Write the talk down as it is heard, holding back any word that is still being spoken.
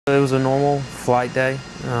It was a normal flight day.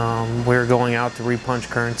 We were going out to repunch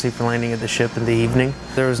currency for landing at the ship in the evening.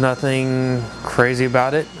 There was nothing crazy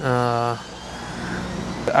about it. I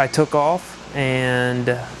took off, and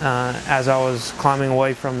as I was climbing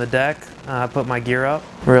away from the deck, I put my gear up,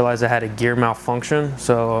 realized I had a gear malfunction,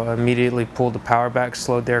 so I immediately pulled the power back,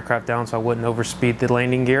 slowed the aircraft down so I wouldn't overspeed the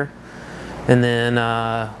landing gear, and then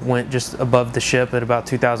went just above the ship at about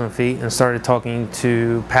 2,000 feet and started talking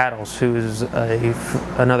to Paddles, who is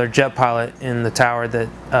another jet pilot in the tower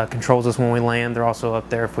that controls us when we land. They're also up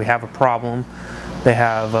there if we have a problem. They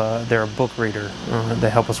have they're a book reader. They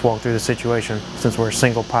help us walk through the situation since we're a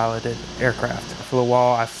single piloted aircraft. For a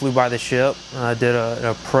while I flew by the ship, did an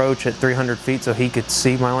approach at 300 feet so he could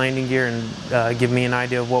see my landing gear and give me an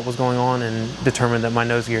idea of what was going on, and determined that my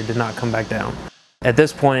nose gear did not come back down. At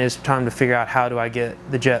this point, it's time to figure out how do I get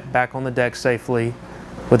the jet back on the deck safely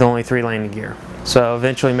with only 3 landing gear. So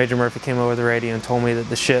eventually Major Murphy came over the radio and told me that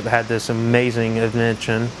the ship had this amazing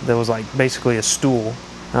invention that was like basically a stool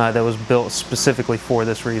that was built specifically for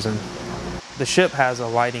this reason. The ship has a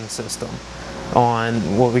lighting system on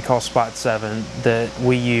what we call spot 7 that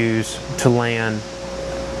we use to land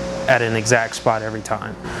at an exact spot every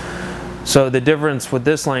time. So the difference with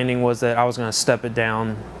this landing was that I was going to step it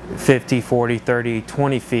down 50, 40, 30,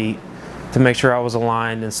 20 feet to make sure I was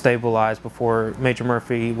aligned and stabilized before Major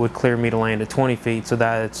Murphy would clear me to land at 20 feet, so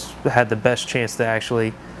that it's had the best chance to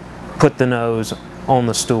actually put the nose on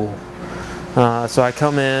the stool. So I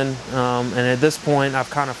come in, and at this point I've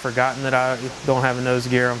kind of forgotten that I don't have a nose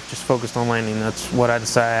gear. I'm just focused on landing. That's what I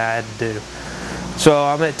decided I had to do. So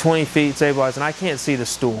I'm at 20 feet stabilized, and I can't see the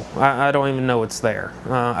stool. I don't even know it's there.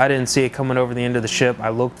 I didn't see it coming over the end of the ship. I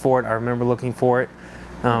looked for it. I remember looking for it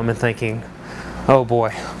and thinking, oh boy,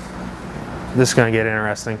 this is going to get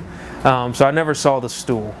interesting. So I never saw the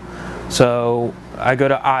stool. So I go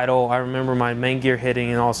to idle. I remember my main gear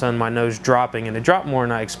hitting and all of a sudden my nose dropping, and it dropped more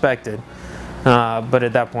than I expected. But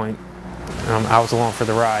at that point, I was along for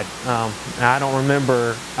the ride. I don't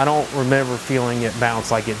remember feeling it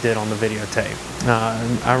bounce like it did on the videotape.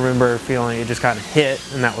 I remember feeling it just kind of hit,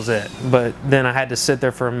 and that was it. But then I had to sit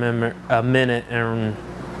there for a minute and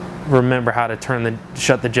remember how to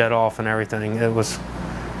shut the jet off and everything. It was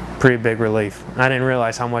pretty big relief. I didn't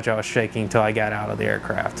realize how much I was shaking until I got out of the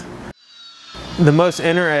aircraft. The most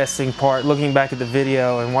interesting part, looking back at the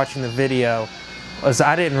video and watching the video, was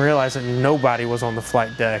I didn't realize that nobody was on the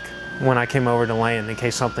flight deck when I came over to land in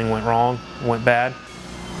case something went wrong, went bad.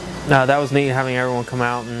 That was neat, having everyone come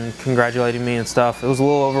out and congratulating me and stuff. It was a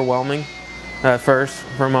little overwhelming at first.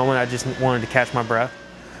 For a moment I just wanted to catch my breath.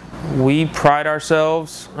 We pride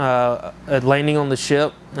ourselves at landing on the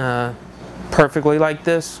ship perfectly like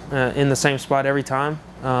this, in the same spot every time,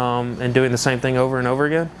 and doing the same thing over and over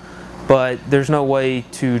again. But there's no way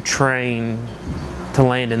to train to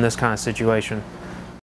land in this kind of situation.